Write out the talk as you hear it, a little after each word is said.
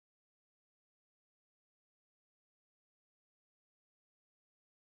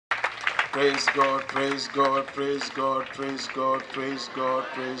Praise God, praise God, praise God, praise God, praise God,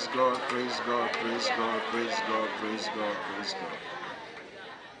 praise God, praise God, praise God, praise God, praise God, praise God.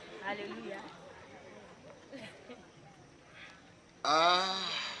 Hallelujah.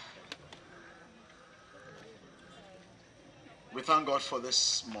 We thank God for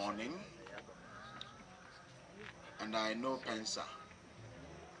this morning. And I know Pensa.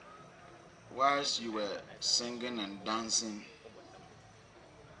 Whilst you were singing and dancing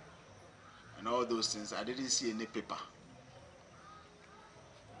and all those things, I didn't see any paper.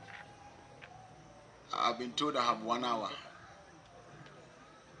 I've been told I have 1 hour.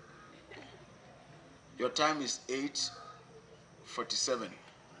 Your time is 8:47.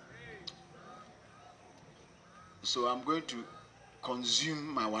 So I'm going to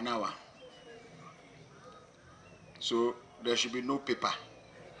consume my 1 hour. So there should be no paper.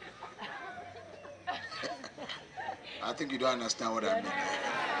 I think you don't understand what I mean.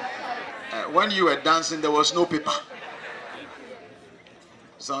 When you were dancing, there was no paper.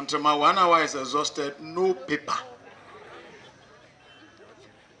 So until my 1 hour is exhausted, no paper.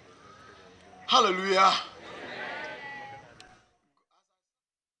 Hallelujah.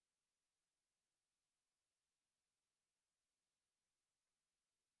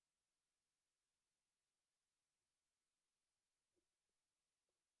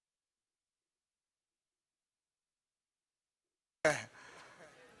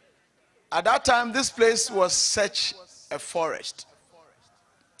 At that time, this place was such a forest.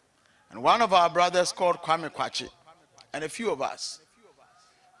 And one of our brothers called Kwame Kwachi, and a few of us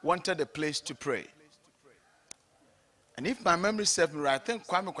wanted a place to pray. And if my memory serves me right, I think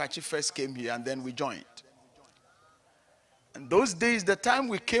Kwame Kwachi first came here and then we joined. And those days, the time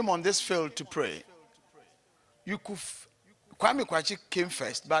we came on this field to pray, Kwame Kwachi came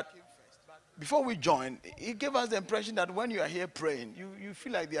first, but before we joined, he gave us the impression that when you are here praying, you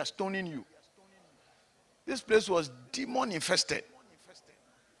feel like they are stoning you. This place was demon infested.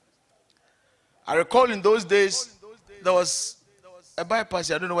 I recall in those days, there was a bypass,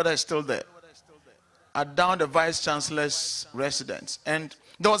 I don't know whether it's still there, down the Vice Chancellor's residence. And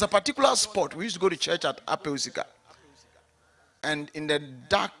there was a particular spot. We used to go to church at PENSA-UCC. And in the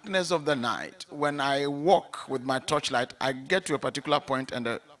darkness of the night, when I walk with my torchlight, I get to a particular point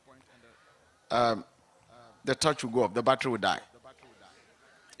and the torch will go off, the battery will die.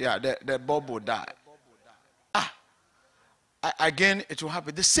 Yeah, the bulb will die. Again, it will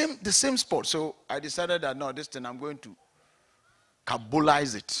happen. The same spot. So I decided that no, this thing I'm going to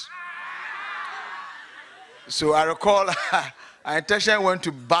Kabbalize it. So I recall I intentionally went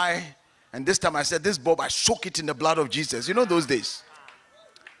to buy, and this time I said, this bulb, I soak it in the blood of Jesus. You know those days.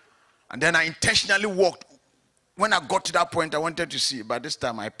 And then I intentionally walked. When I got to that point, I wanted to see, but this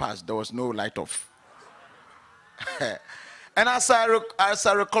time I passed. There was no light off. And as I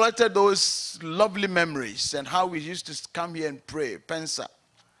recollected those lovely memories and how we used to come here and pray, Pensa,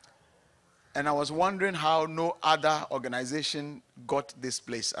 and I was wondering how no other organization got this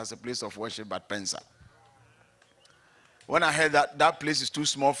place as a place of worship but Pensa. When I heard that that place is too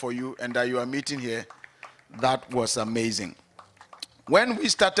small for you and that you are meeting here, that was amazing. When we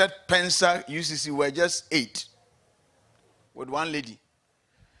started PENSA-UCC, we were just 8 with one lady.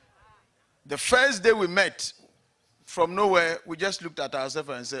 The first day we met, from nowhere, we just looked at ourselves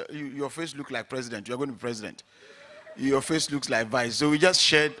and said, your face looks like president. You're going to be president. Your face looks like vice. So we just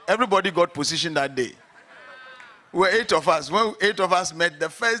shared. Everybody got position that day. We were 8 of us. When 8 of us met, the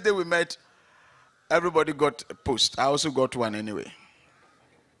first day we met, everybody got a post. I also got one anyway.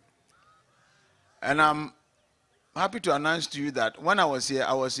 And I'm happy to announce to you that when I was here,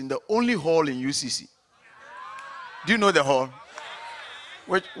 I was in the only hall in UCC. Do you know the hall?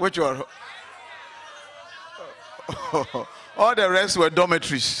 Which one? All the rest were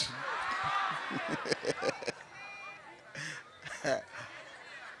dormitories.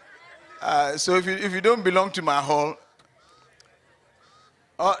 So if you don't belong to my hall,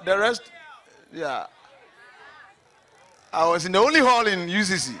 the rest, yeah. I was in the only hall in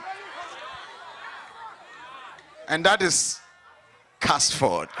UCC. And that is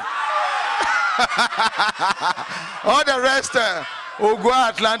Casford. All the rest, Ogua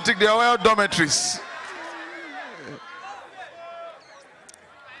Atlantic, they are all dormitories.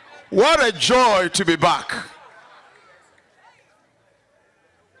 What a joy to be back.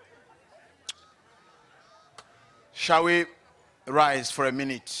 Shall we rise for a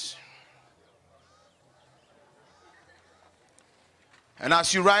minute? And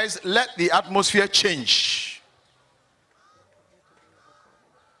as you rise, let the atmosphere change.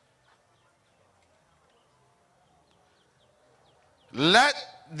 Let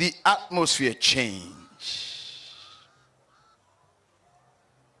the atmosphere change.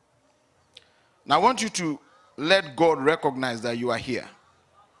 Now I want you to let God recognize that you are here.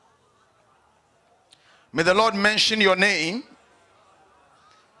 May the Lord mention your name.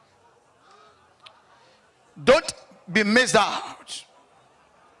 Don't be missed out.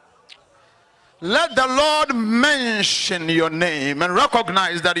 Let the Lord mention your name and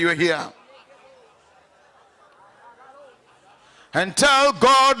recognize that you're here. And tell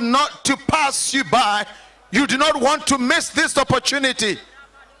God not to pass you by. You do not want to miss this opportunity.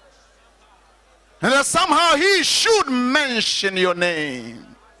 And that somehow he should mention your name.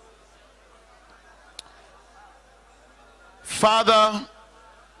 Father,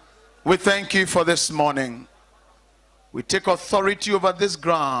 we thank you for this morning. We take authority over this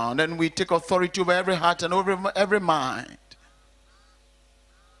ground, and we take authority over every heart and over every mind.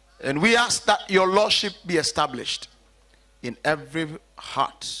 And we ask that your lordship be established in every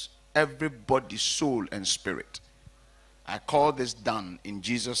heart, every body, soul, and spirit. I call this done in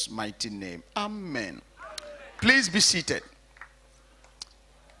Jesus' mighty name. Amen. Please be seated.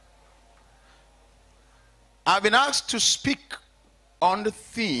 I've been asked to speak on the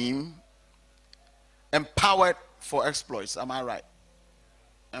theme, empowered for exploits. Am I right?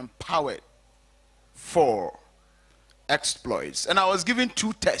 Empowered for exploits. And I was given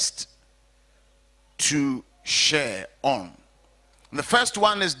two tests to share on. The first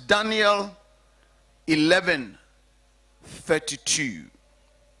one is Daniel 11:32.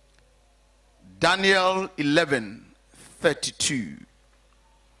 Daniel 11:32.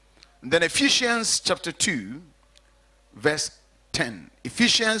 Then Ephesians chapter 2 verse 10.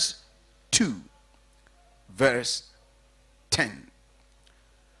 Ephesians 2 verse 10.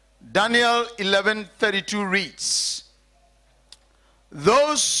 Daniel 11:32 reads,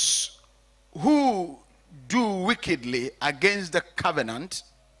 those who do wickedly against the covenant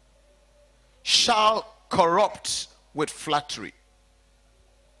shall corrupt with flattery.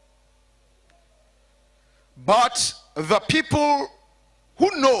 But the people who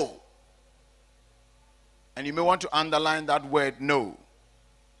know, and you may want to underline that word know,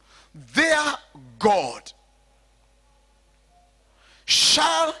 their God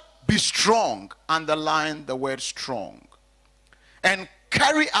shall be strong, underline the word strong, and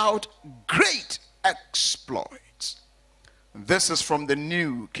carry out great exploits. This is from the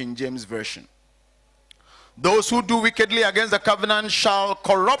New King James Version. Those who do wickedly against the covenant shall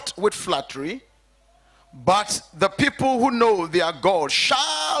corrupt with flattery, but the people who know their God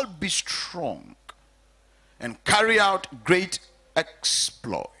shall be strong and carry out great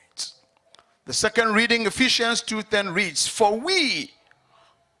exploits. The second reading, Ephesians 2:10 reads, for we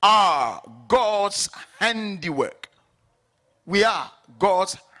are God's handiwork. We are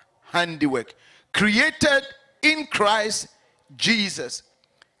God's handiwork, created in Christ Jesus.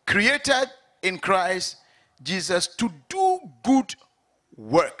 Created in Christ Jesus to do good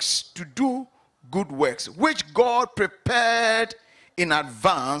works. To do good works, which God prepared in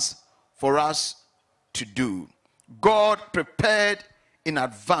advance for us to do. God prepared in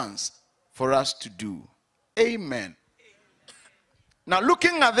advance for us to do. Amen. Now,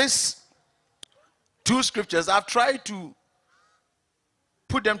 looking at these two scriptures, I've tried to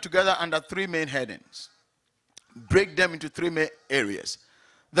put them together under three main headings. Break them into three main areas.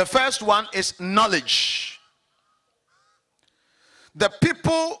 The first one is knowledge. The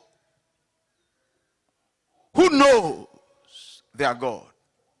people who knows their God.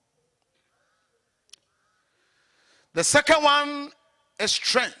 The second one is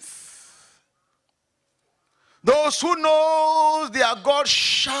strength. Those who know their God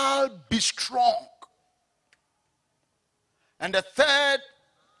shall be strong. And the third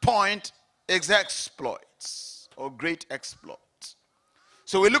point is exploits, or great exploits.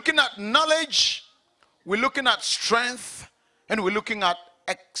 So we're looking at knowledge, we're looking at strength, and we're looking at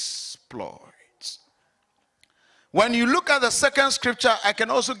exploits. When you look at the second scripture, I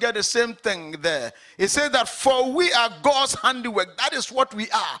can also get the same thing there. It says that for we are God's handiwork. That is what we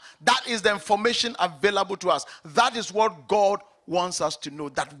are. That is the information available to us. That is what God wants us to know,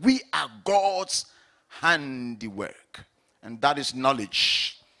 that we are God's handiwork. And that is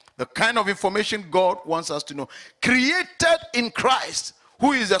knowledge. The kind of information God wants us to know. Created in Christ,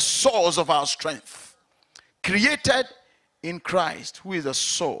 who is the source of our strength. Created in Christ, who is the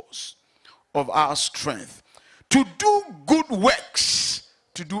source of our strength. To do good works,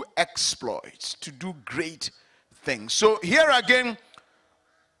 to do exploits, to do great things. So here again,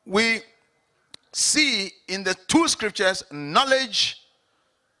 we see in the two scriptures knowledge,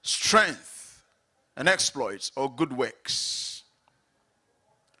 strength, and exploits, or good works.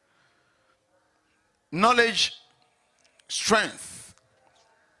 Knowledge, strength,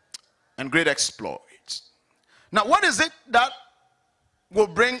 and great exploits. Now, what is it that will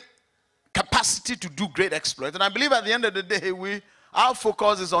bring capacity to do great exploits. And I believe at the end of the day, our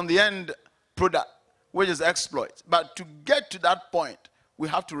focus is on the end product, which is exploits. But to get to that point, we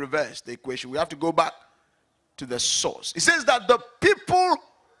have to reverse the equation. We have to go back to the source. It says that the people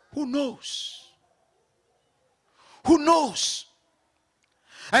who knows.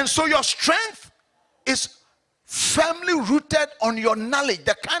 And so your strength is firmly rooted on your knowledge,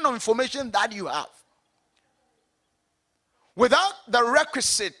 the kind of information that you have. Without the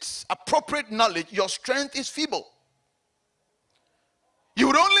requisite appropriate knowledge, your strength is feeble. You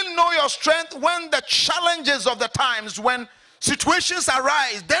would only know your strength when the challenges of the times, when situations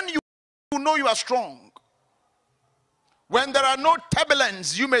arise, then you know you are strong. When there are no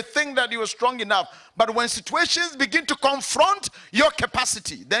turbulence, you may think that you are strong enough. But when situations begin to confront your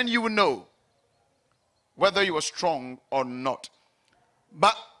capacity, then you will know whether you are strong or not.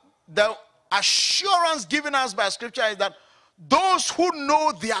 But the assurance given us by Scripture is that those who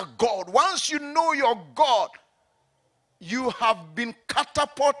know their God, once you know your God, you have been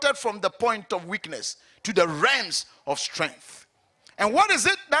catapulted from the point of weakness to the realms of strength. And what is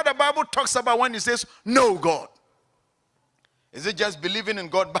it that the Bible talks about when it says, know God? Is it just believing in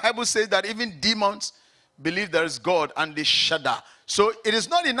God? The Bible says that even demons believe there is God and they shudder. So it is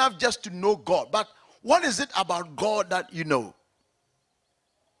not enough just to know God. But what is it about God that you know?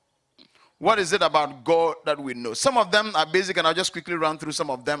 What is it about God that we know? Some of them are basic, and I'll just quickly run through some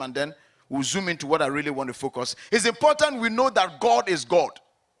of them, and then we'll zoom into what I really want to focus. It's important we know that God is God.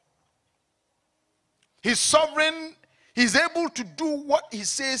 He's sovereign. He's able to do what he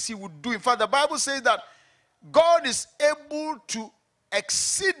says he would do. In fact, the Bible says that God is able to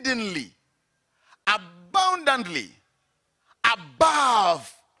exceedingly, abundantly,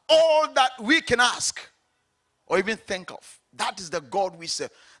 above all that we can ask or even think of. That is the God we serve.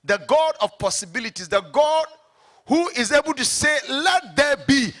 The God of possibilities. The God who is able to say, let there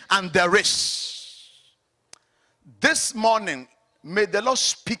be, and there is. This morning, may the Lord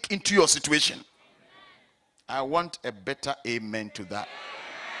speak into your situation. I want a better amen to that.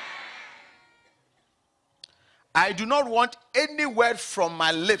 I do not want any word from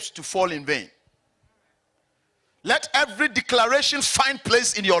my lips to fall in vain. Let every declaration find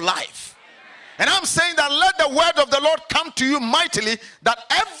place in your life. And I'm saying that let the word of the Lord come to you mightily, that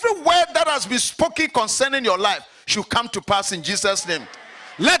every word that has been spoken concerning your life should come to pass in Jesus' name.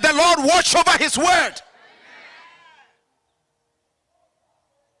 Let the Lord watch over his word.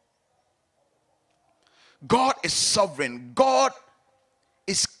 God is sovereign. God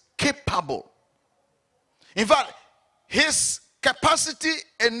is capable. In fact, his capacity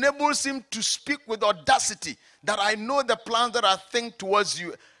enables him to speak with audacity, that I know the plans that I think towards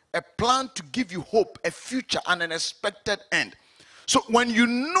you, a plan to give you hope, a future, and an expected end. So when you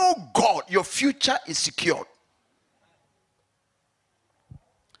know God, your future is secured.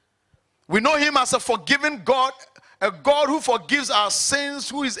 We know him as a forgiving God, a God who forgives our sins,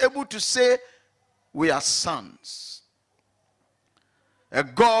 who is able to say we are sons. A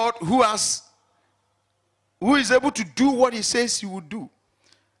God who is able to do what he says he will do.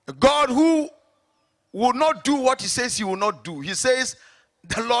 A God who will not do what he says he will not do. He says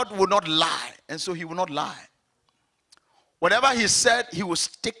the Lord will not lie, and so he will not lie. Whatever he said, he will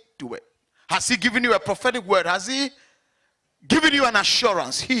stick to it. Has he given you a prophetic word? Has he given you an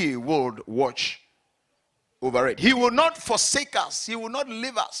assurance? He will watch over it. He will not forsake us. He will not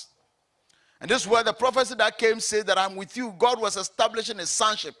leave us. And this is where the prophecy that came says that I'm with you. God was establishing his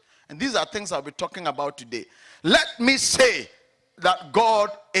sonship. And these are things I'll be talking about today. Let me say that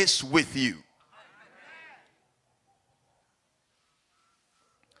God is with you.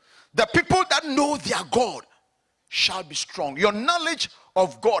 The people that know their God shall be strong. Your knowledge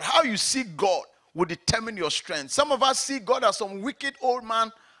of God, how you see God, will determine your strength. Some of us see God as some wicked old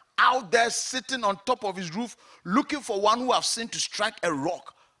man out there sitting on top of his roof, looking for one who has sinned to strike a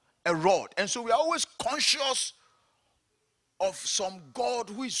rod. And so we are always conscious of some God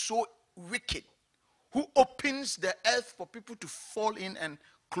who is so wicked, who opens the earth for people to fall in and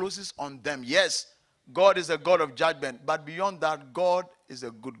closes on them. Yes, God is a God of judgment, but beyond that, God is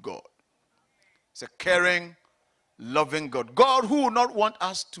a good God. It's a caring, loving God. God who will not want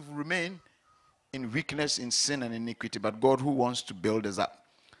us to remain in weakness, in sin and iniquity, but God who wants to build us up.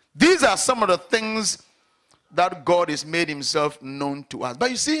 These are some of the things that God has made himself known to us. But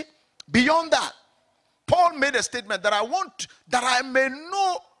you see, beyond that, Paul made a statement that I may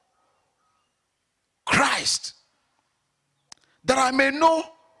know Christ, that I may know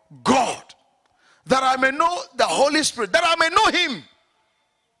God, that I may know the Holy Spirit, that I may know him.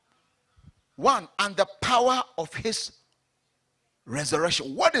 One, and the power of his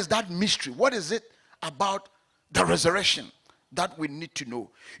resurrection. What is that mystery? What is it about the resurrection that we need to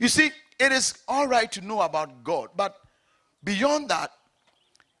know? You see, it is all right to know about God, but beyond that,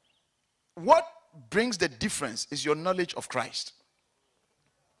 what brings the difference is your knowledge of Christ.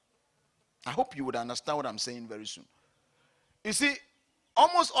 I hope you would understand what I'm saying very soon. You see,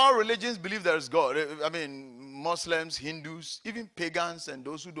 almost all religions believe there is God. I mean, Muslims, Hindus, even pagans and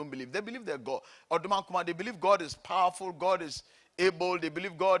those who don't believe, they believe there's God. They believe God is powerful, God is able, they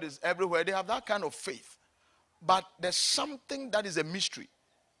believe God is everywhere. They have that kind of faith. But there's something that is a mystery.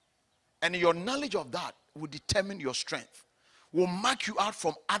 And your knowledge of that will determine your strength, will mark you out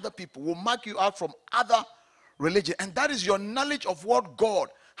from other people, will mark you out from other religions. And that is your knowledge of what God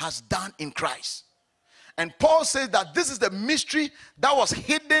has done in Christ. And Paul says that this is the mystery that was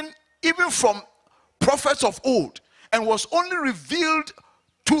hidden even from prophets of old and was only revealed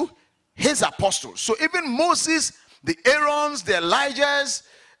to his apostles. So even Moses, the Aarons, the Elijahs,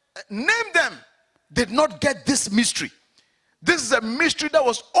 name them, did not get this mystery. This is a mystery that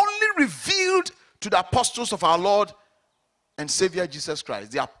was only revealed to the apostles of our Lord and Savior Jesus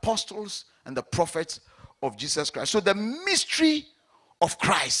Christ, the apostles and the prophets of Jesus Christ. So the mystery of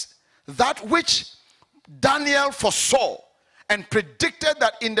Christ, that which Daniel foresaw and predicted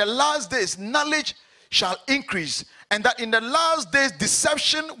that in the last days knowledge shall increase, and that in the last days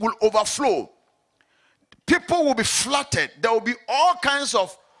deception will overflow. People will be flattered. There will be all kinds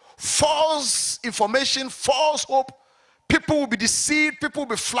of false information, false hope. People will be deceived. People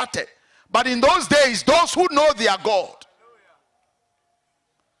will be flattered. But in those days, those who know their God,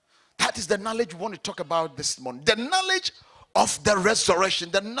 that is the knowledge we want to talk about this morning. The knowledge of the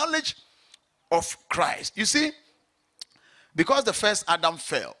resurrection, the knowledge of Christ. You see, because the first Adam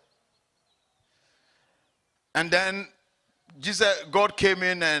fell, and then God came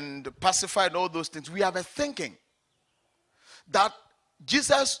in and pacified all those things, we have a thinking that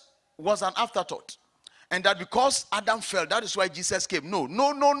Jesus was an afterthought, and that because Adam fell, that is why Jesus came. No.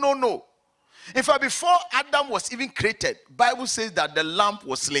 In fact, before Adam was even created, Bible says that the lamb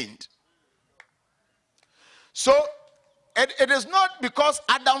was slain. So it is not because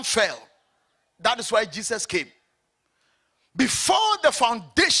Adam fell, that is why Jesus came. Before the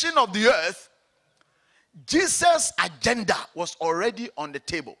foundation of the earth, Jesus' agenda was already on the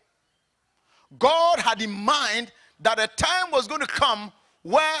table. God had in mind that a time was going to come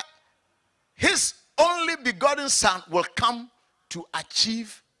where his only begotten son will come to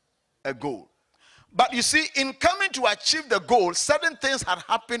achieve a goal. But you see, in coming to achieve the goal, certain things had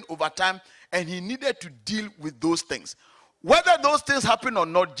happened over time, and he needed to deal with those things. Whether those things happen or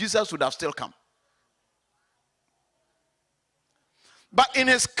not, Jesus would have still come. But in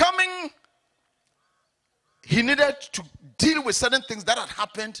his coming, he needed to deal with certain things that had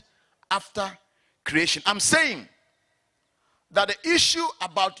happened after creation. I'm saying that the issue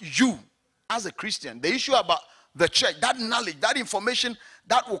about you as a Christian, the issue about the church, that knowledge, that information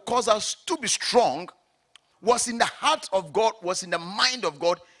that will cause us to be strong, was in the heart of God, was in the mind of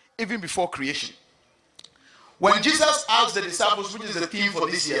God, even before creation. When Jesus asked the disciples, which is the theme for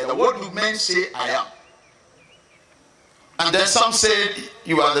this year, what do men say I am? And then some said,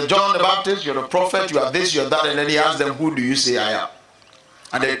 you are the John the Baptist, you're the prophet, you are this, you're that. And then he asked them, who do you say I am?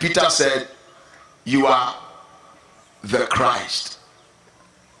 And then Peter said, you are the Christ,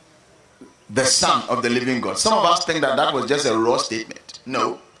 the Son of the living God. Some of us think that that was just a raw statement.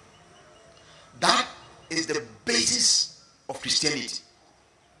 No. That is the basis of Christianity.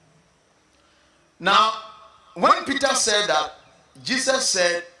 Now, when Peter said that, Jesus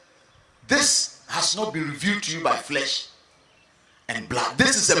said, this has not been revealed to you by flesh and blood.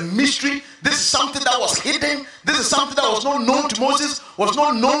 This is a mystery. This is something that was hidden. This is something that was not known to Moses, was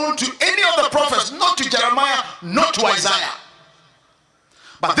not known to any of the prophets, not to Jeremiah, not to Isaiah.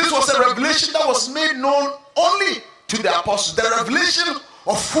 But this was a revelation that was made known only to the apostles. The revelation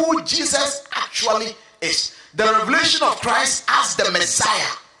of who Jesus actually is. The revelation of Christ as the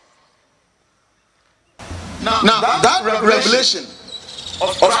Messiah. Now that revelation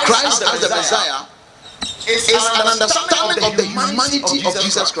of Christ as the Messiah is an understanding of the humanity of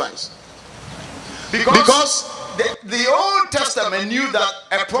Jesus Christ. Because the Old Testament knew that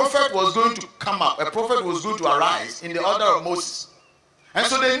a prophet was going to come up, a prophet was going to arise in the order of Moses. And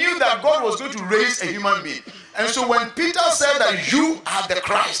so they knew that God was going to raise a human being. And so when Peter said that you are the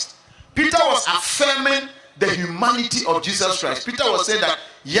Christ, Peter was affirming the humanity of Jesus Christ. Peter was saying that,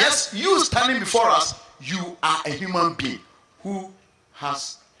 yes, you standing before us, you are a human being who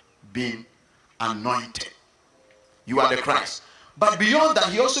has been anointed. You are the Christ. But beyond that,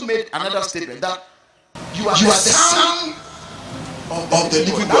 he also made another statement that you are the Son of the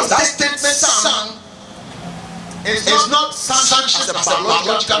living God. That statement, son, is not sonship as a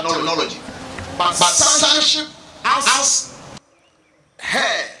biological terminology, but sonship as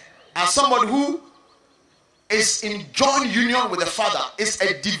hair as somebody who is in joint union with the Father. It's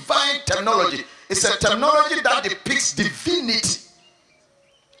a divine terminology. It's a terminology that depicts divinity,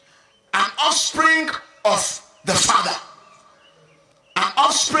 an offspring of the Father, an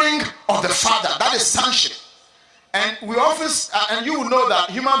offspring of the Father. That is sonship. And we often, and you will know that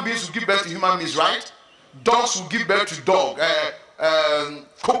human beings will give birth to human beings, right? Dogs will give birth to dog.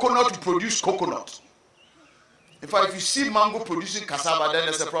 Coconut will produce coconut. In fact, if you see mango producing cassava, then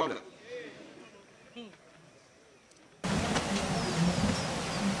there's a problem.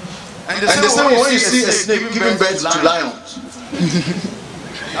 And the same way when you see a snake giving birth to lions,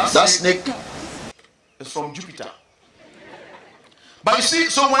 that snake is from Jupiter. But you see,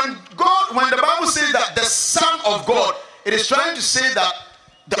 so when the Bible says that the Son of God, it is trying to say that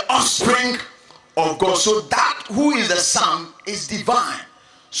the offspring of God. So that who is the Son is divine.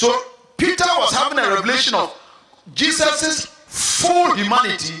 So Peter was having a revelation of Jesus' full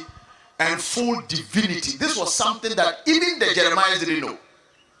humanity and full divinity. This was something that even the Jeremiah didn't know.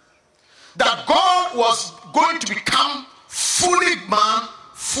 That God was going to become fully man,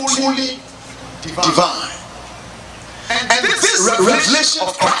 fully divine. And this revelation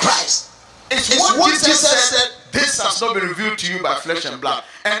of Christ is what Jesus said, this has not been revealed to you by flesh and blood.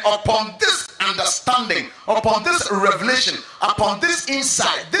 And upon this understanding, upon this revelation, upon this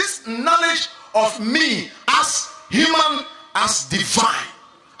insight, this knowledge of me as human, as divine,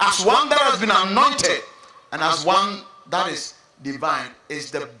 as one that has been anointed, and as one that is divine,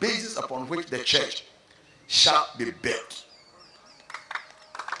 is the basis upon which the church shall be built.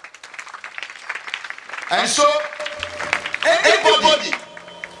 And so anybody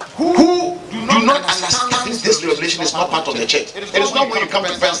who do not understand this revelation is not part of the church. It is not when you come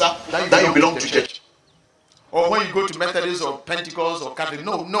to PENSA that you belong to church, or when you go to Methodist or Pentecost or Catholic.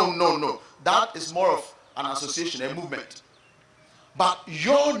 No. That is more of an association, a movement. But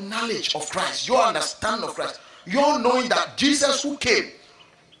your knowledge of Christ, your understanding of Christ, your knowing that Jesus who came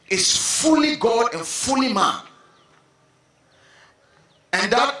is fully God and fully man,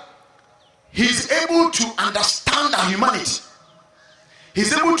 and that he's able to understand our humanity.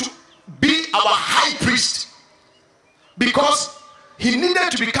 He's able to be our high priest because he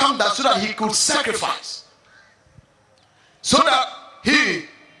needed to become that so that he could sacrifice, so that he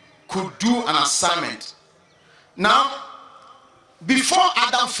could do an assignment. Now, before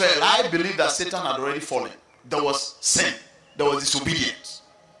Adam fell, I believe that Satan had already fallen. There was sin, there was disobedience.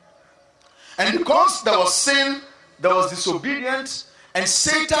 And because there was sin, there was disobedience, and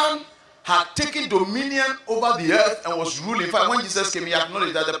Satan had taken dominion over the earth and was ruling. In fact, when Jesus came, he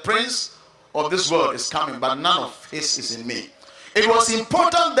acknowledged that the prince of this world is coming, but none of his is in me. It was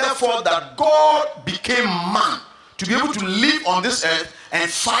important, therefore, that God became man to be able to live on this earth and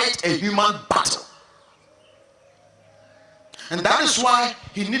fight a human battle. And that is why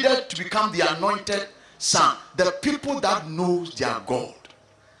he needed to become the anointed son, the people that knows their God,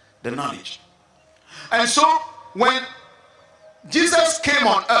 the knowledge. And so when Jesus came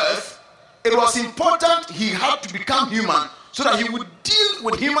on earth, it was important he had to become human so that he would deal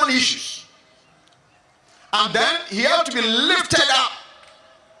with human issues. And then he had to be lifted up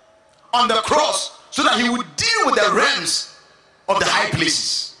on the cross so that he would deal with the realms of the high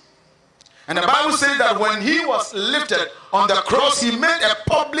places. And the Bible says that when he was lifted on the cross, he made a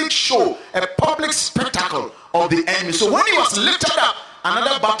public show, a public spectacle of the enemy. So when he was lifted up,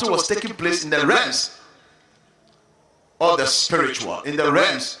 another battle was taking place in the realms of the spiritual, in the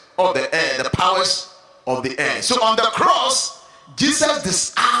realms of the air, the powers of the air. So on the cross, Jesus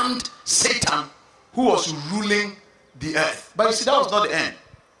disarmed Satan, who was ruling the earth. But you see, that was not the end.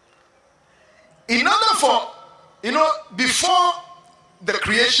 In order for, before the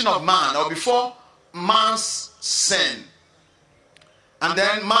creation of man, or before man's sin, and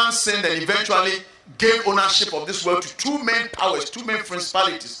then man sinned and eventually gave ownership of this world to two main powers, two main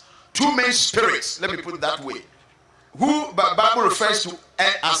principalities, two main spirits, let me put it that way, who the Bible refers to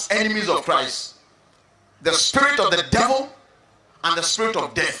as enemies of Christ: the spirit of the devil and the spirit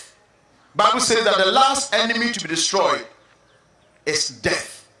of death. Bible says that the last enemy to be destroyed is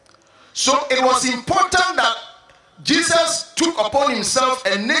death. So it was important that Jesus took upon himself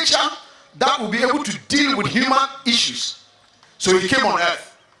a nature that would be able to deal with human issues. So he came on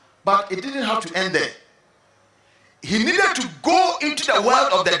earth, but it didn't have to end there. He needed to go into the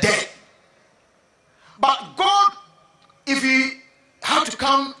world of the dead. But God, if he had to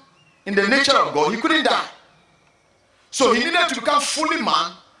come in the nature of God, he couldn't die. So he needed to become fully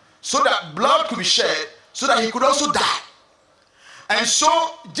man so that blood could be shed, so that he could also die. And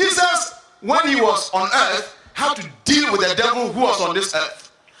so Jesus, when he was on earth, had to deal with the devil who was on this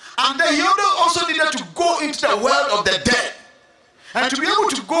earth. And then he also needed to go into the world of the dead And to be able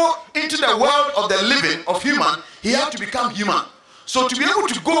to go into the world of the living, of human, he had to become human. So to be able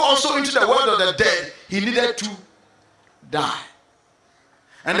to go also into the world of the dead, he needed to die.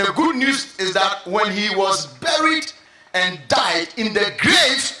 And the good news is that when he was buried and died in the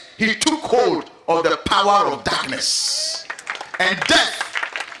grave, he took hold of the power of darkness. And death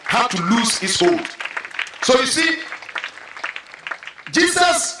had to lose its hold. So you see,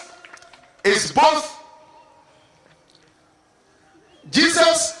 Jesus is both.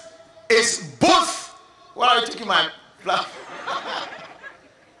 Why are you taking my plan?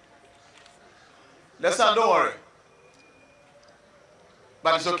 Listen, don't worry.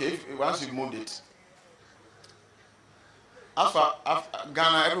 But it's okay once you've moved it. After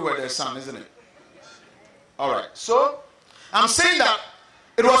Ghana, everywhere there's sun, isn't it? All right. So I'm saying that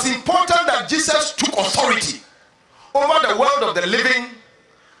it was important that Jesus took authority over the world of the living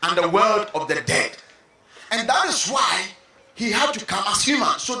and the world of the dead. And that is why he had to come as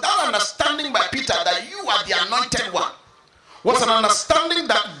human. So that understanding by Peter that you are the anointed one was an understanding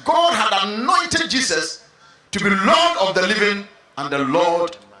that God had anointed Jesus to be Lord of the living and the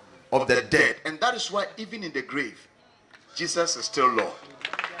Lord of the dead. And that is why even in the grave, Jesus is still Lord.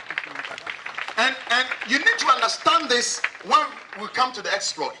 And you need to understand this when we come to the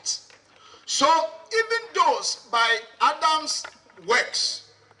exploits. So even those by Adam's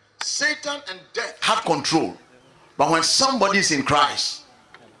works, Satan and death had control. But when somebody is in Christ,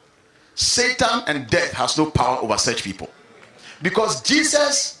 Satan and death has no power over such people. Because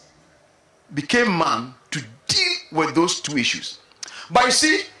Jesus became man to deal with those two issues. But you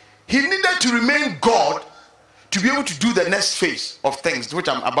see, he needed to remain God to be able to do the next phase of things, which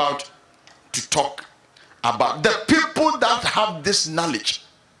I'm about to talk about. The people that have this knowledge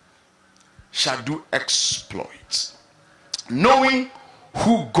shall do exploits. Knowing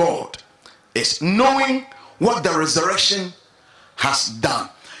who God is, knowing what the resurrection has done.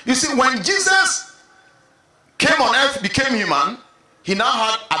 You see, when Jesus came on earth, became human, he now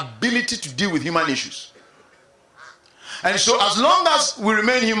had ability to deal with human issues. And so as long as we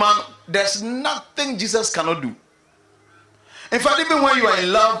remain human, there's nothing Jesus cannot do. In fact, even when you are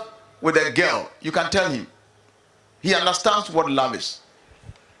in love with a girl, you can tell him. He understands what love is.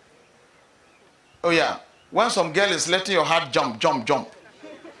 Oh yeah, when some girl is letting your heart jump,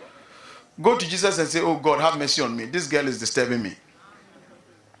 go to Jesus and say, oh God, have mercy on me. This girl is disturbing me.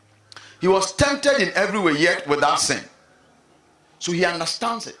 He was tempted in every way, yet without sin. So he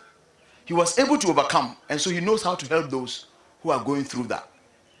understands it. He was able to overcome, and so he knows how to help those who are going through that.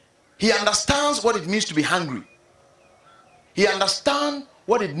 He understands what it means to be hungry. He understands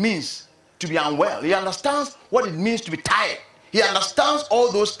what it means to be unwell. He understands what it means to be tired. He understands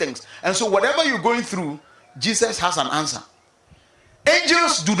all those things. And so whatever you're going through, Jesus has an answer.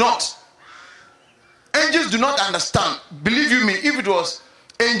 Angels do not. Angels do not understand. Believe you me, if it was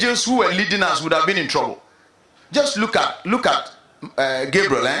angels who were leading us, would have been in trouble. Just look at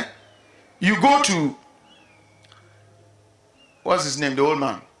Gabriel. You go to, what's his name, the old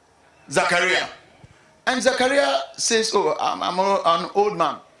man? Zachariah. And Zachariah says, oh, I'm an old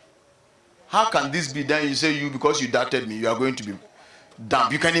man. How can this be done? You say, you, because you doubted me, you are going to be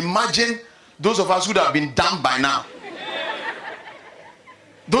damned. You can imagine those of us who would have been damned by now.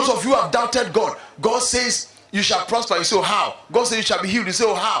 Those of you who have doubted God. God says, you shall prosper. You say, oh, how? God says, you shall be healed. You say,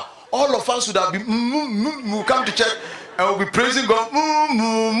 oh, how? All of us would have been, we'll come to church and we'll be praising God.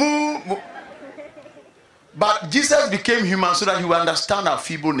 But Jesus became human so that he will understand our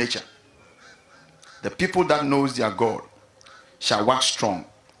feeble nature. The people that knows their God shall wax strong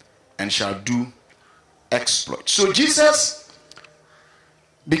and shall do exploits. So Jesus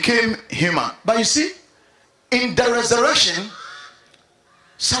became human. But you see, in the resurrection,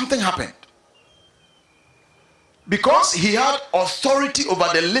 something happened. Because he had authority over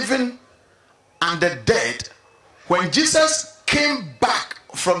the living and the dead, when Jesus came back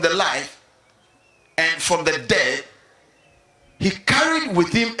from the life and from the dead, he carried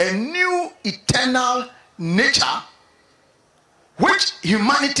with him a new eternal nature which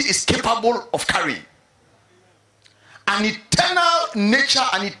humanity is capable of carrying. An eternal nature,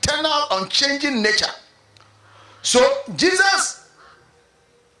 an eternal unchanging nature. So Jesus,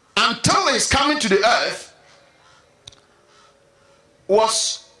 until his coming to the earth,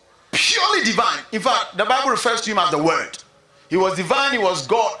 was purely divine. In fact, the Bible refers to him as the Word. He was divine, he was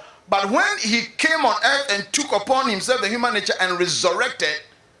God. But when he came on earth and took upon himself the human nature and resurrected,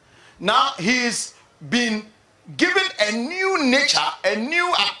 now he's been given a new nature, a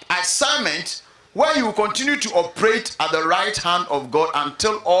new assignment, where he will continue to operate at the right hand of God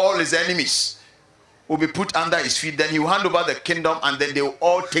until all his enemies will be put under his feet. Then he will hand over the kingdom and then they will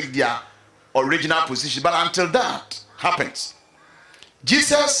all take their original position. But until that happens,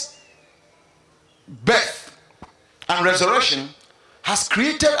 Jesus' birth and resurrection has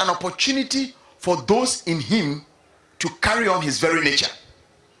created an opportunity for those in him to carry on his very nature.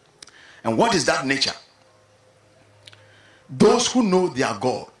 And what is that nature? Those who know their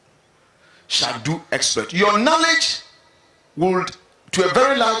God shall do exploit. Your knowledge would, to a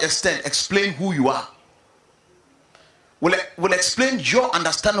very large extent, explain who you are. Will explain your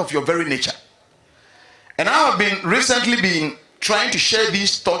understanding of your very nature. And I have been recently trying to share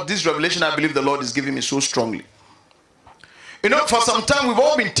these thoughts, this revelation I believe the Lord is giving me so strongly. You know, for some time we've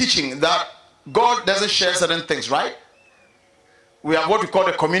all been teaching that God doesn't share certain things, right? We have what we call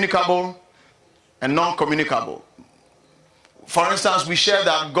the communicable and non-communicable. For instance, we share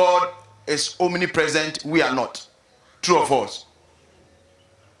that God is omnipresent, we are not. True or false?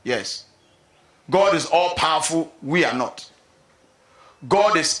 Yes. God is all-powerful, we are not.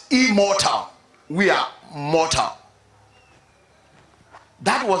 God is immortal, we are mortal.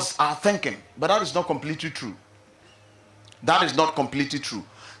 That was our thinking, but that is not completely true. That is not completely true.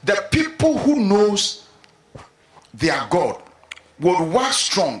 The people who knows their God would work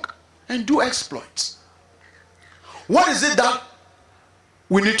strong and do exploits. What is it that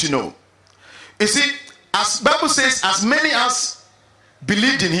we need to know? You see, as the Bible says, as many as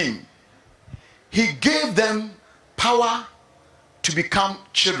believed in him, he gave them power to become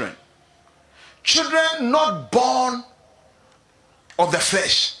children. Children not born of the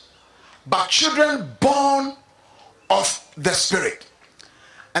flesh, but children born of the Spirit.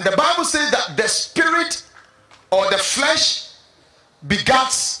 And the Bible says that the Spirit or the flesh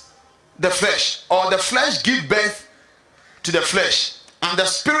begats the flesh, or the flesh gives birth to the flesh, and the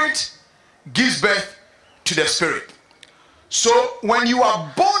Spirit gives birth to the Spirit. So when you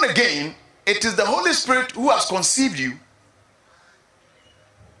are born again, it is the Holy Spirit who has conceived you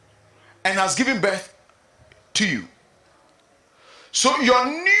and has given birth to you. So your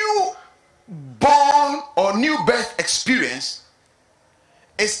new born or new birth experience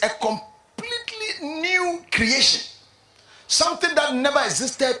is a completely new creation. Something that never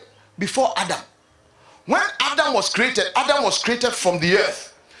existed before Adam. When Adam was created from the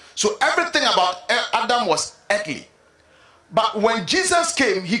earth. So everything about Adam was earthly. But when Jesus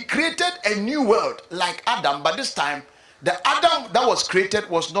came, he created a new world like Adam. But this time, the Adam that was created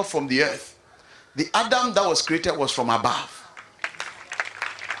was not from the earth. The Adam that was created was from above.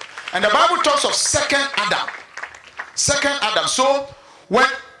 And the Bible talks of second Adam. Second Adam. So when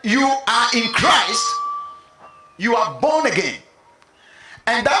you are in Christ, you are born again.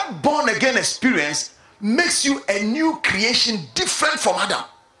 And that born again experience makes you a new creation different from Adam.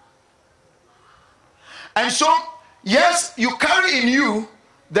 And so, yes, you carry in you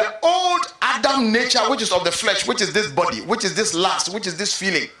the old Adam nature, which is of the flesh, which is this body, which is this lust, which is this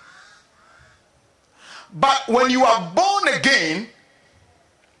feeling. But when you are born again,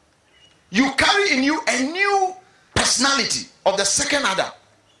 you carry in you a new personality of the second Adam.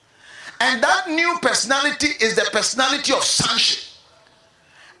 And that new personality is the personality of sonship.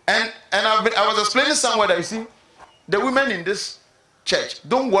 And I was explaining somewhere that, you see, the women in this church,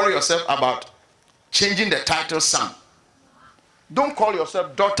 don't worry yourself about changing the title son. Don't call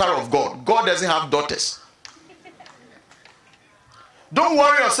yourself daughter of God. God doesn't have daughters. Don't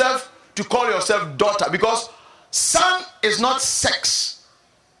worry yourself to call yourself daughter, because son is not sex.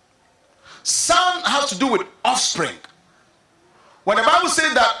 Son has to do with offspring. When the Bible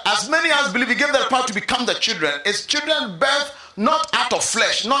says that as many as believe, he gave them the power to become the children, it's children birth not out of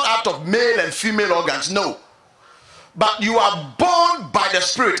flesh, not out of male and female organs, no. But you are born by the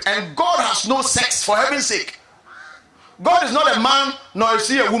Spirit, and God has no sex, for heaven's sake. God is not a man, nor is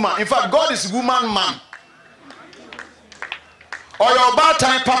he a woman. In fact, God is woman, man. Or your bad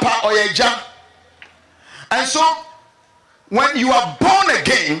time papa, or your jam. And so, when you are born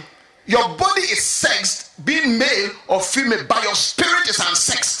again, your body is sexed, being male or female, but your spirit is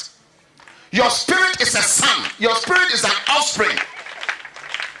unsexed. Your spirit is a son. Your spirit is an offspring.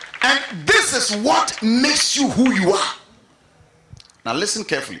 And this is what makes you who you are. Now listen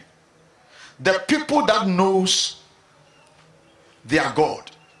carefully. The people that knows their God,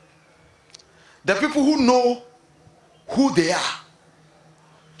 the people who know who they are,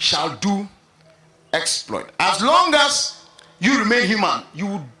 shall do exploit. As long as you remain human, you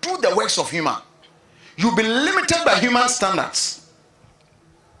will do the works of human. You'll be limited by human standards.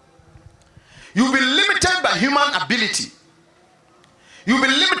 You'll be limited by human ability. You'll be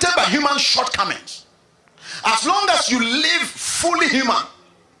limited by human shortcomings. As long as you live fully human,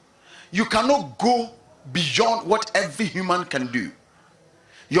 you cannot go beyond what every human can do.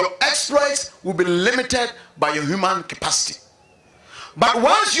 Your exploits will be limited by your human capacity. But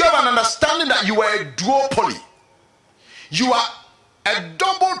once you have an understanding that you are a duopoly, you are a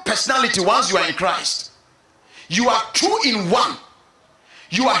double personality once you are in Christ. You are two in one.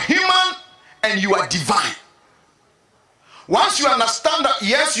 You are human and you are divine. Once you understand that,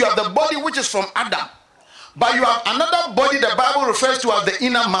 yes, you have the body which is from Adam, but you have another body the Bible refers to as the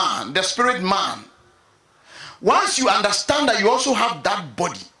inner man, the spirit man. Once you understand that you also have that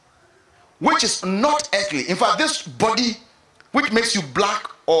body, which is not earthly. In fact, this body, which makes you black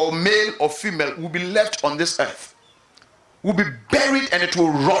or male or female, will be left on this earth. Will be buried and it will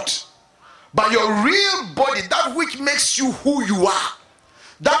rot. But your real body, that which makes you who you are,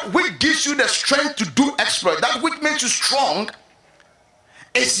 that which gives you the strength to do exploit, that which makes you strong,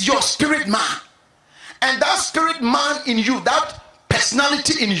 is your spirit man. And that spirit man in you, that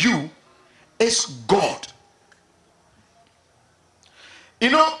personality in you, is God. You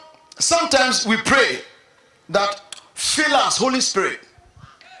know, sometimes we pray that fill us, Holy Spirit.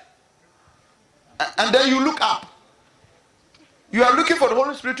 And then you look up. You are looking for the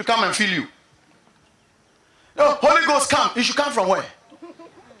Holy Spirit to come and fill you. No, Holy Ghost come. You should come from where?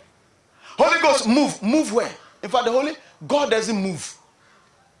 Holy Ghost move. Move where? In fact, God doesn't move.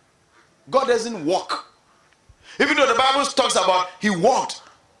 God doesn't walk. Even though the Bible talks about he walked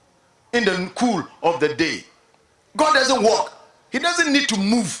in the cool of the day. God doesn't walk. He doesn't need to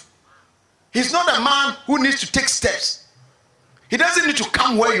move. He's not a man who needs to take steps. He doesn't need to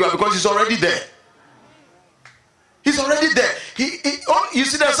come where you are because he's already there. He's already there. You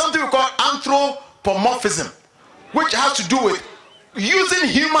see, there's something we call anthropomorphism, which has to do with using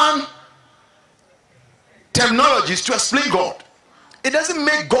human terminologies to explain God. It doesn't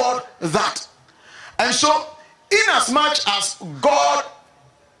make God that. And so, in as much as God,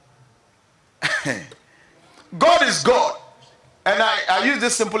 God is God. And I use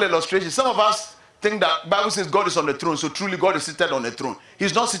this simple illustration. Some of us think that Bible says God is on the throne, so truly God is seated on the throne.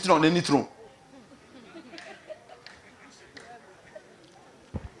 He's not sitting on any throne.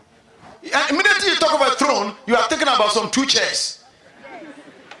 And immediately you talk about throne, you are thinking about some two chairs.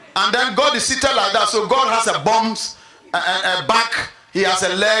 And then God is seated like that. So God has a bums, a back, he has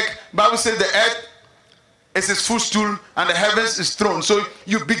a leg. Bible says the earth is his footstool and the heavens is throne. So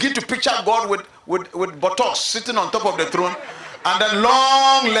you begin to picture God with buttocks sitting on top of the throne and then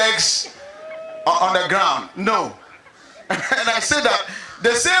long legs on the ground. No. And I say that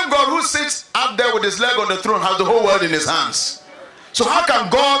the same God who sits up there with his leg on the throne has the whole world in his hands. So how can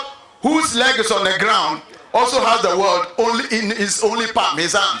God, whose leg is on the ground, also has the world only in his only palm,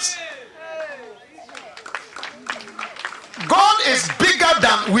 his hands? God is bigger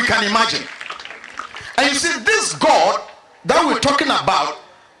than we can imagine. And you see, this God that we're talking about,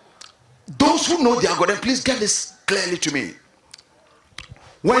 those who know their God, and please get this clearly to me.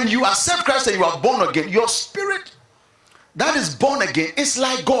 When you accept Christ and you are born again, your spirit that is born again is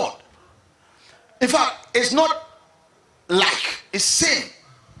like God. In fact, it's not like, it's same.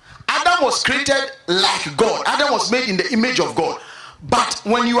 Adam was created like God. Adam was made in the image of God. But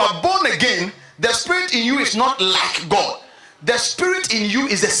when you are born again, the spirit in you is not like God. The spirit in you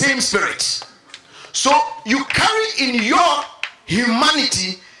is the same spirit. So you carry in your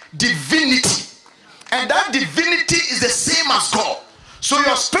humanity divinity. And that divinity is the same as God. So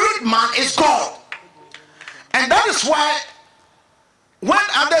your spirit man is God. And that is why when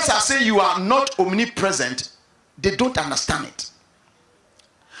others are saying you are not omnipresent, they don't understand it.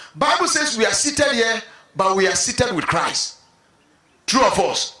 Bible says we are seated here, but we are seated with Christ. True or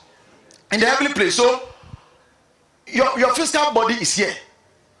false? In the heavenly place. So your physical body is here,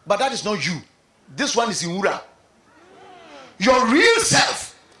 but that is not you. This one is in Ura. Your real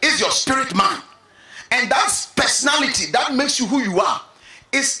self is your spirit man. And that personality that makes you who you are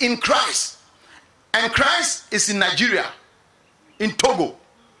is in Christ. And Christ is in Nigeria, in Togo,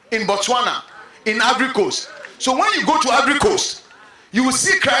 in Botswana, in Ivory Coast. So when you go to Ivory Coast, you will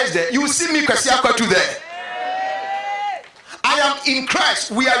see Christ there. You will see me, Kwasi Acquah, there. I am in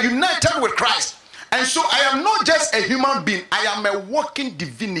Christ. We are united with Christ. And so I am not just a human being. I am a walking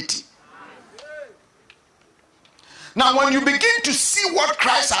divinity. Now when you begin to see what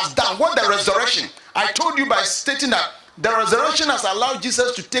Christ has done, what the resurrection, I told you by stating that the resurrection has allowed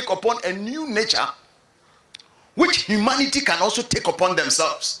Jesus to take upon a new nature, which humanity can also take upon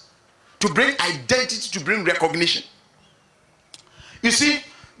themselves, to bring identity, to bring recognition. You see,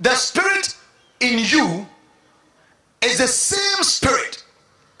 the spirit in you is the same spirit.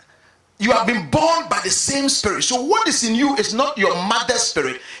 You have been born by the same spirit. So what is in you is not your mother's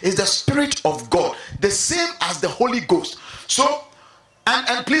spirit, it's the spirit of God, the same as the Holy Ghost. So,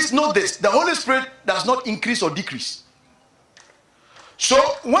 and please note this, the Holy Spirit does not increase or decrease. So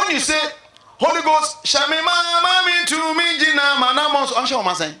when you say Holy Ghost,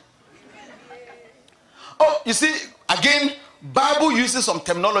 oh, you see, again, Bible uses some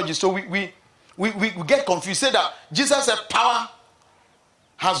terminology, so we get confused. Say that Jesus said power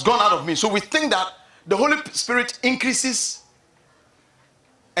has gone out of me. So we think that the Holy Spirit increases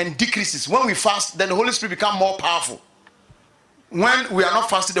and decreases. When we fast, then the Holy Spirit becomes more powerful. When we are not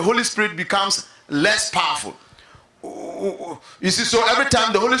fasting, the Holy Spirit becomes less powerful. You see, so every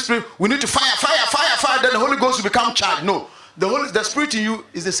time the Holy Spirit, we need to fire, then the Holy Ghost will become charged. No, the Spirit in you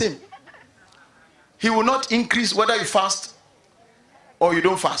is the same. He will not increase whether you fast or you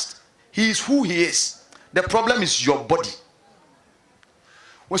don't fast. He is who he is. The problem is your body.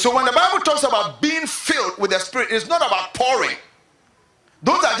 So when the Bible talks about being filled with the Spirit, it's not about pouring.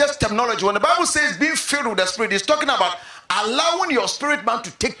 Those are just terminology. When the Bible says being filled with the Spirit, it's talking about allowing your spirit man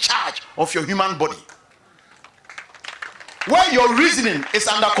to take charge of your human body. Where your reasoning is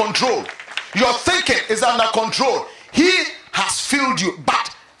under control, your thinking is under control. He has filled you,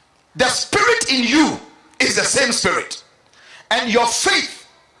 but the Spirit in you is the same Spirit. And your faith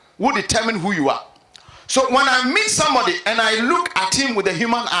will determine who you are. So when I meet somebody and I look at him with a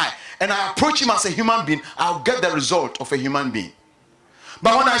human eye and I approach him as a human being, I'll get the result of a human being.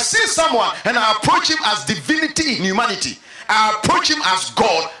 But when I see someone and I approach him as divinity in humanity, I approach him as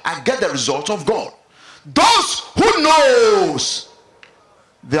God, I get the result of God. Those who knows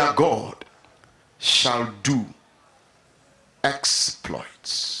their God shall do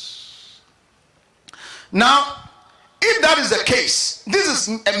exploits. Now, if that is the case, this is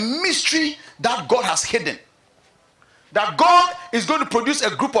a mystery that God has hidden. That God is going to produce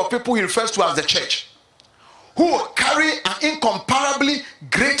a group of people he refers to as the church, who will carry an incomparably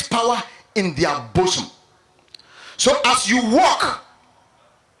great power in their bosom. So as you walk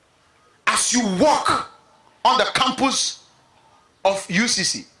on the campus of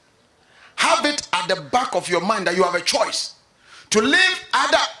UCC, have it at the back of your mind that you have a choice to live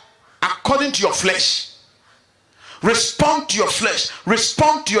either according to your flesh, respond to your flesh,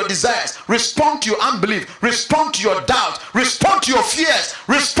 respond to your desires, respond to your unbelief, respond to your doubt, respond to your fears,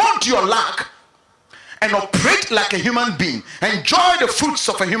 respond to your lack, and operate like a human being, enjoy the fruits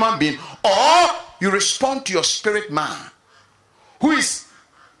of a human being, or you respond to your spirit man, who is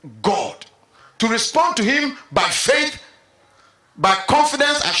God, to respond to him by faith, by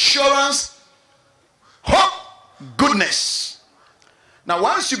confidence, assurance, hope, goodness. Now,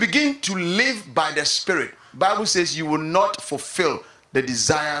 once you begin to live by the Spirit, Bible says you will not fulfill the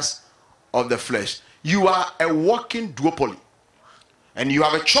desires of the flesh. You are a walking duopoly, and you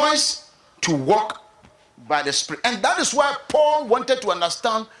have a choice to walk by the Spirit. And that is why Paul wanted to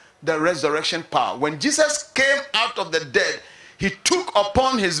understand the resurrection power. When Jesus came out of the dead, he took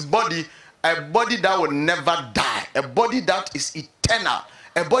upon his body a body that will never die, a body that is eternal,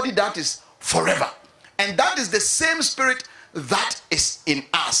 a body that is forever. And that is the same Spirit that is in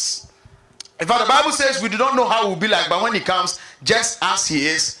us. In fact, the Bible says we do not know how we'll be like, but when he comes, just as he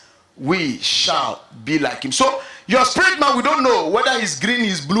is, we shall be like him. So your spirit man, we don't know whether he's green,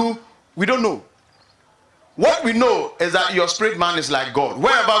 he's blue, we don't know. What we know is that your spirit man is like God.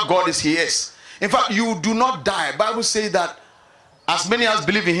 Wherever God is, he is. In fact, you do not die. The Bible says that as many as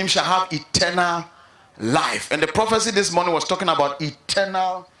believe in him shall have eternal life. And the prophecy this morning was talking about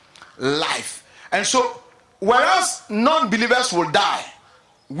eternal life. And so, whereas non-believers will die,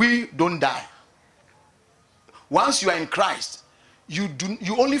 we don't die. Once you are in Christ, you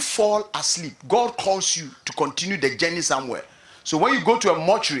only fall asleep. God calls you to continue the journey somewhere. So when you go to a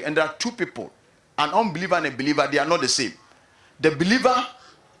mortuary and there are two people, an unbeliever and a believer, they are not the same. The believer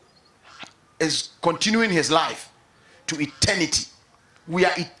is continuing his life to eternity. We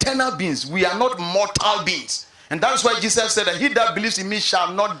are eternal beings. We are not mortal beings. And that's why Jesus said that he that believes in me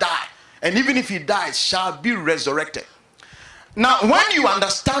shall not die. And even if he dies, shall be resurrected. Now, when you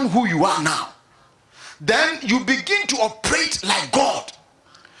understand who you are now, then you begin to operate like God.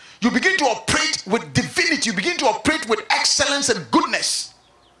 You begin to operate with divinity. You begin to operate with excellence and goodness.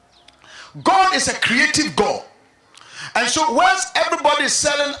 God is a creative God. And so once everybody is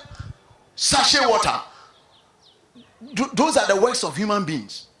selling sachet water, those are the works of human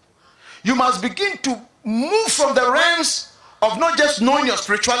beings. You must begin to move from the realms of not just knowing your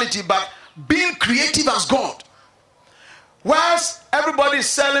spirituality, but being creative as God. Whilst everybody is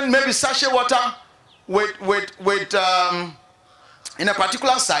selling maybe sachet water with in a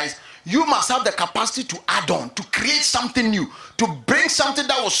particular size, you must have the capacity to add on, to create something new, to bring something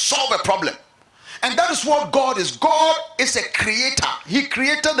that will solve a problem. And that is what God is. God is a creator. He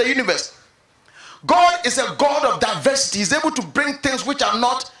created the universe. God is a God of diversity. He's able to bring things which are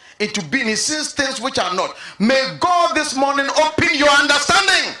not into being. He sees things which are not. May God this morning open your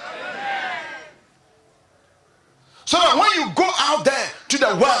understanding. So that when you go out there to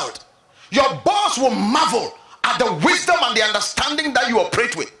the world, your boss will marvel at the wisdom and the understanding that you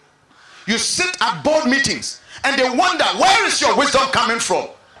operate with. You sit at board meetings and they wonder, where is your wisdom coming from?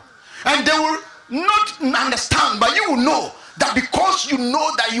 And they will not understand, but you will know that because you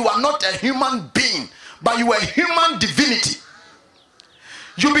know that you are not a human being, but you are a human divinity.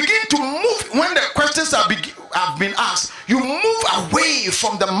 You begin to move, when the questions have been asked, you move away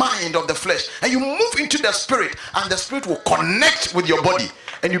from the mind of the flesh and you move into the spirit, and the spirit will connect with your body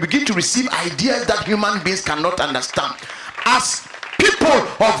and you begin to receive ideas that human beings cannot understand. As people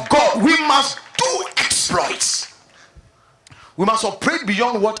of God, we must do exploits. We must operate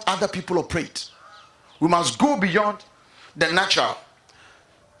beyond what other people operate. We must go beyond the natural.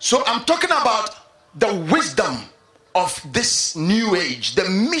 So I'm talking about the wisdom of this new age, the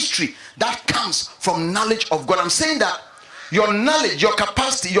mystery that comes from knowledge of God. I'm saying that your knowledge, your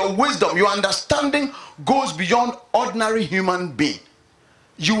capacity, your wisdom, your understanding goes beyond ordinary human being.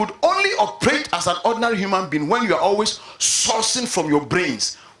 You would only operate as an ordinary human being when you are always sourcing from your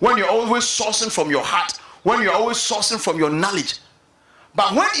brains, when you're always sourcing from your heart, when you're always sourcing from your knowledge.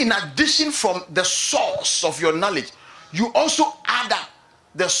 But when in addition from the source of your knowledge, you also add up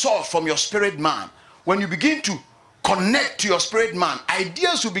the source from your spirit man, when you begin to connect to your spirit man,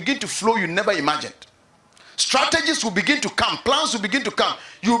 ideas will begin to flow you never imagined. Strategies will begin to come, plans will begin to come.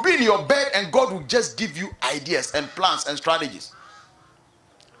 You'll be in your bed and God will just give you ideas and plans and strategies.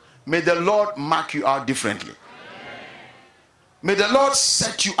 May the Lord mark you out differently. May the Lord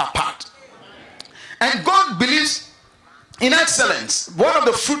set you apart. And God believes in excellence. One of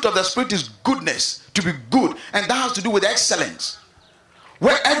the fruit of the Spirit is goodness, to be good, and that has to do with excellence.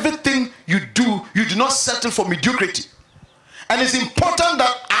 Where everything you do not settle for mediocrity. And it's important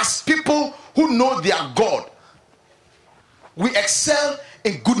that as people who know their God, we excel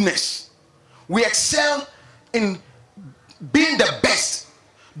in goodness. We excel in being the best.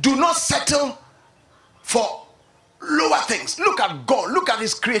 Do not settle for lower things. Look at God. Look at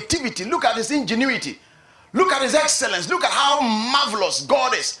his creativity. Look at his ingenuity. Look at his excellence. Look at how marvelous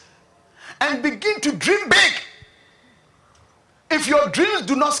God is. And begin to dream big. If your dreams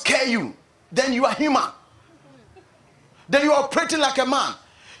do not scare you, then you are human. Then you are operating like a man.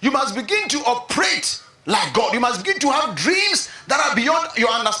 You must begin to operate like God. You must begin to have dreams that are beyond your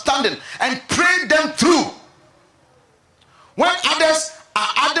understanding and pray them through. When others are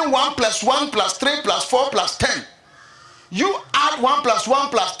adding 1 + 1 + 3 + 4 + 10, you add 1 + 1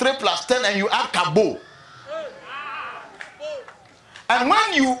 + 3 + 10 and you add kabo. And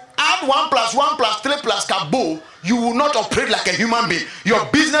when you add 1 + 1 + 3 + kabo, you will not operate like a human being. Your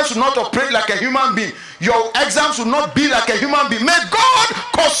business will not operate like a human being. Your exams will not be like a human being. May God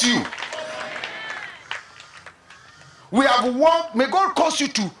cause you. May God cause you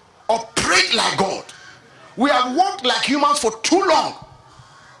to operate like God. We have walked like humans for too long.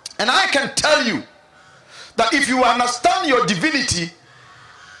 And I can tell you that if you understand your divinity,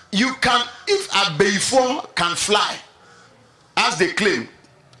 you can, if a Beifo can fly, as they claim,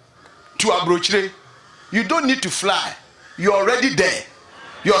 to Abrochire, you don't need to fly. You're already there.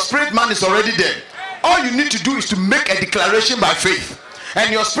 Your spirit man is already there. All you need to do is to make a declaration by faith.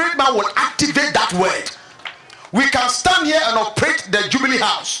 And your spirit man will activate that word. We can stand here and operate the Jubilee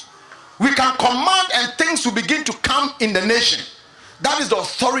House. We can command and things will begin to come in the nation. That is the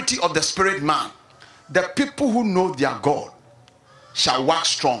authority of the spirit man. The people who know their God shall wax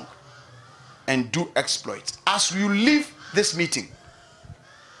strong and do exploits. As you leave this meeting,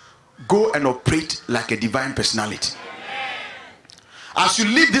 go and operate like a divine personality. As you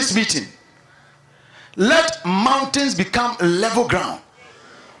leave this meeting, let mountains become level ground.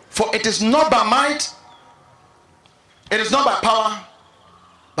 For it is not by might, it is not by power,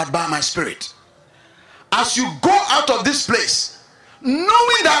 but by my spirit. As you go out of this place,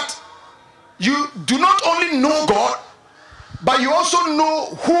 knowing that you do not only know God, but you also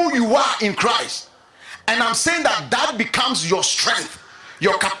know who you are in Christ. And I'm saying that becomes your strength,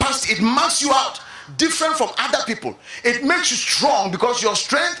 your capacity. It marks you out different from other people. It makes you strong because your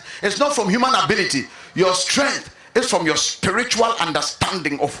strength is not from human ability. Your strength is from your spiritual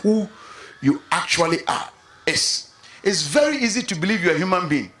understanding of who you actually are. It's very easy to believe you're a human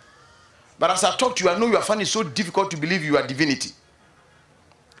being. But as I talk to you, I know you are finding it so difficult to believe you are divinity.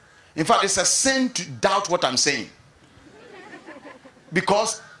 In fact, it's a sin to doubt what I'm saying.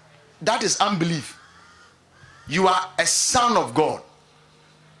 Because that is unbelief. You are a son of God.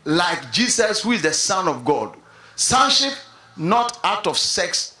 Like Jesus, who is the Son of God. Sonship, not out of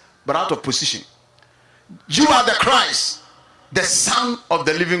sex, but out of position. You are the Christ, the Son of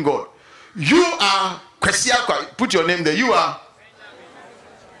the living God. You are Kwasi Acquah. Put your name there. You are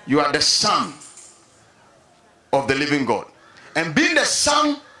the Son of the living God. And being the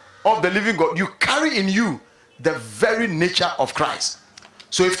Son of the living God, you carry in you the very nature of Christ.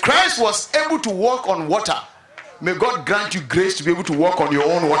 So if Christ was able to walk on water, may God grant you grace to be able to walk on your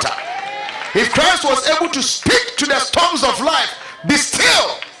own water. If Christ was able to speak to the storms of life, be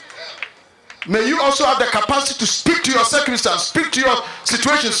still, may you also have the capacity to speak to your circumstance, speak to your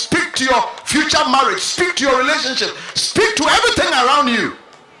situation, speak to your future marriage, speak to your relationship, speak to everything around you.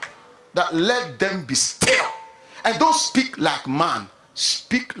 That let them be still. And don't speak like man,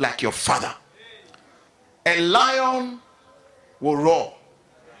 speak like your Father. A lion will roar.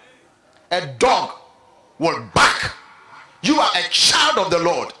 A dog will bark. You are a child of the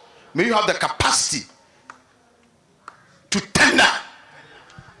Lord. May you have the capacity to tender,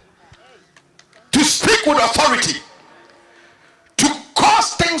 to speak with authority, to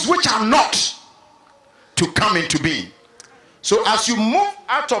cause things which are not to come into being. So as you move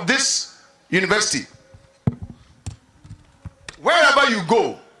out of this university, wherever you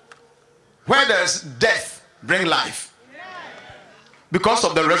go, where there's death, bring life. Because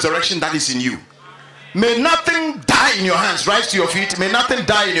of the resurrection that is in you. May nothing die in your hands. Rise to your feet. May nothing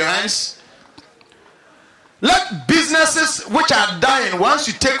die in your hands. Let businesses which are dying, once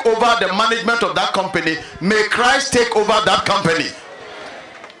you take over the management of that company, may Christ take over that company.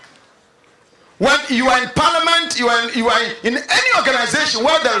 When you are in parliament, you are in any organization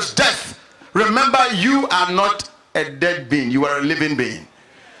where there is death, remember you are not a dead being, you are a living being.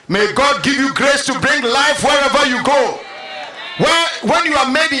 May God give you grace to bring life wherever you go. When you are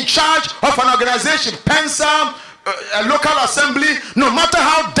made in charge of an organization, PENSA, a local assembly, no matter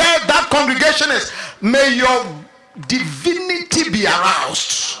how dead that congregation is, may your divinity be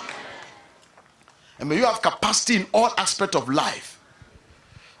aroused. And may you have capacity in all aspects of life.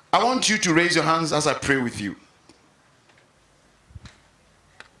 I want you to raise your hands as I pray with you.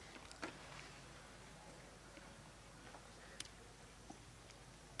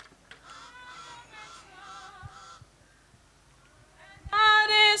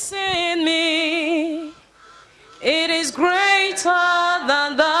 In me, it is greater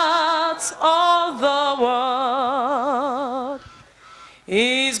than that of the world.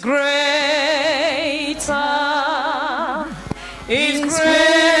 Is greater, is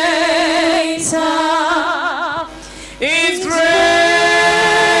greater, is greater,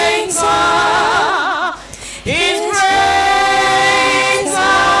 is greater.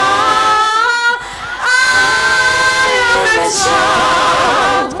 I am a child.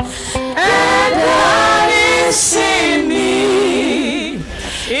 In me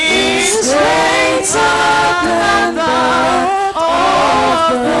is greater than the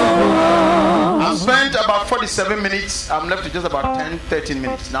world. I've spent about 47 minutes. I'm left with just about 10-13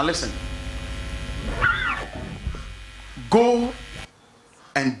 minutes. Now listen. Go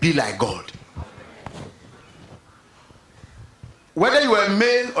and be like God. Whether you are a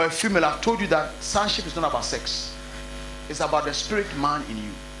male or a female, I've told you that sonship is not about sex. It's about the spirit man in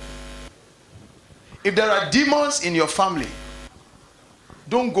you. If there are demons in your family,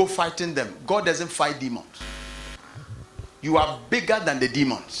 don't go fighting them. God doesn't fight demons. You are bigger than the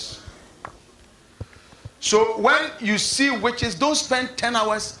demons. So when you see witches, don't spend 10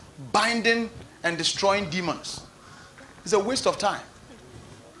 hours binding and destroying demons. It's a waste of time.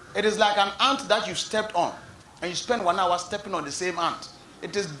 It is like an ant that you stepped on and you spend 1 hour stepping on the same ant.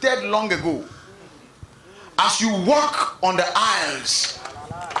 It is dead long ago. As you walk on the aisles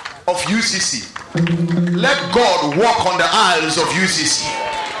of UCC, let God walk on the aisles of UCC.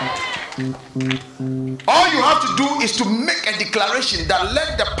 All you have to do is to make a declaration that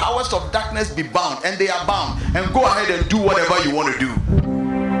let the powers of darkness be bound, and they are bound, and go ahead and do whatever you want to do.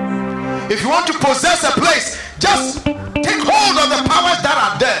 If you want to possess a place, just take hold of the powers that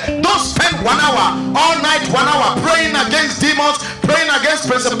are there. Don't spend 1 hour, all night, 1 hour praying against demons, praying against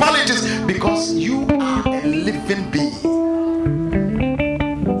principalities, because you are a living being.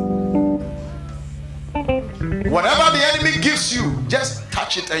 Whatever the enemy gives you, just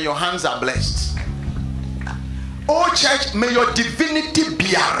touch it and your hands are blessed. Oh church, may your divinity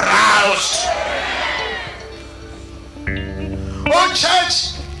be aroused. Oh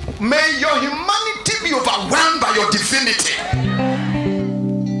church, may your humanity be overwhelmed by your divinity.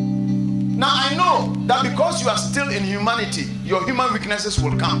 Now I know that because you are still in humanity, your human weaknesses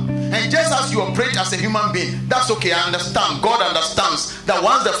will come. And just as you operate as a human being, that's okay, I understand. God understands that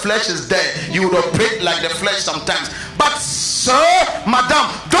once the flesh is there, you will operate like the flesh sometimes. But sir,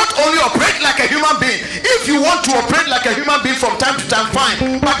 madam, don't only operate like a human being. If you want to operate like a human being from time to time,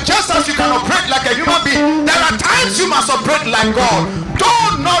 fine. But just as you can operate like a human being, there are times you must operate like God. Do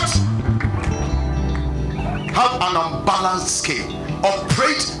not have an unbalanced scale.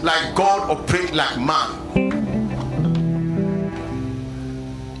 Operate like God, operate like man.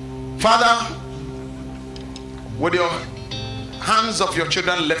 Father, with your hands of your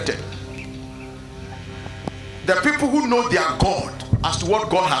children lifted. The people who know their God as to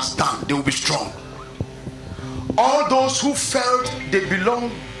what God has done, they will be strong. All those who felt they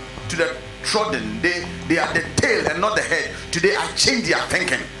belong to the trodden, they are the tail and not the head. Today I change their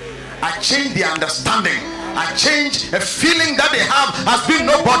thinking. I change their understanding. I change a feeling that they have as being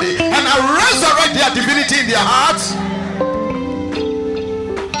nobody, and I resurrect their divinity in their hearts.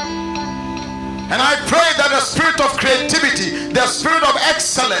 And I pray that the spirit of creativity, the spirit of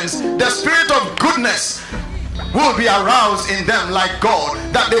excellence, the spirit of goodness will be aroused in them like God,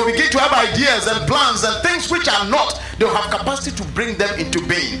 that they will begin to have ideas and plans and things which are not, they will have capacity to bring them into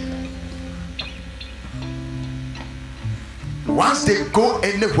being. Once they go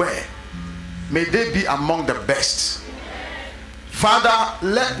anywhere, may they be among the best. Father,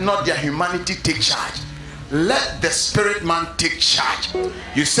 let not their humanity take charge. Let the spirit man take charge.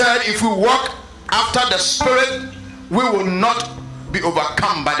 You said if we walk after the spirit, we will not be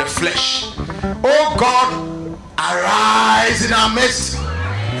overcome by the flesh. Oh God, arise in our midst.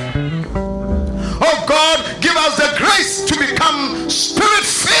 Oh God, give us the grace to become spirit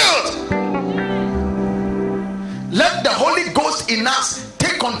filled. Let the Holy Ghost in us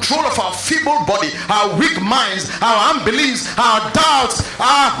take control of our feeble body, our weak minds, our unbeliefs, our doubts,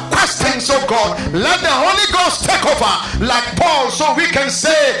 our questions. Oh God, let the Holy Ghost take over like Paul, so we can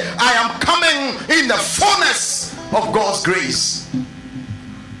say, I am coming in the fullness of God's grace.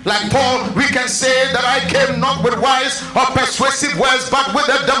 Like Paul, we can say that I came not with wise or persuasive words, but with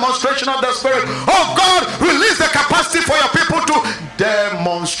the demonstration of the Spirit. Oh God, release the capacity for your people to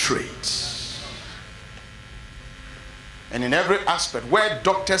demonstrate. And in every aspect where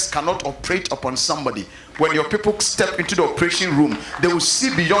doctors cannot operate upon somebody, when your people step into the operation room, they will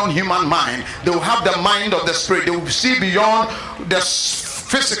see beyond human mind. They will have the mind of the Spirit. They will see beyond the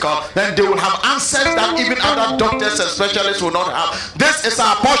physical, and they will have answers that even other doctors and specialists will not have. This is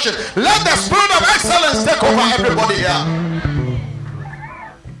our portion. Let the spirit of excellence take over everybody here.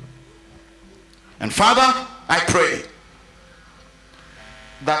 And Father, I pray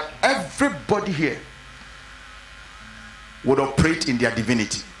that everybody here would operate in their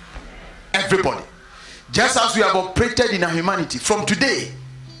divinity. Everybody. Just as we have operated in our humanity, from today,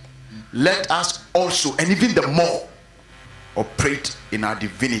 let us also, and even the more, operate in our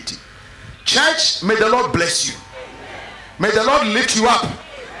divinity. Church, may the Lord bless you. May the Lord lift you up.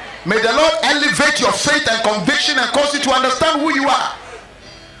 May the Lord elevate your faith and conviction and cause you to understand who you are.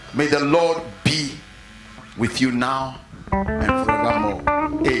 May the Lord be with you now and forevermore.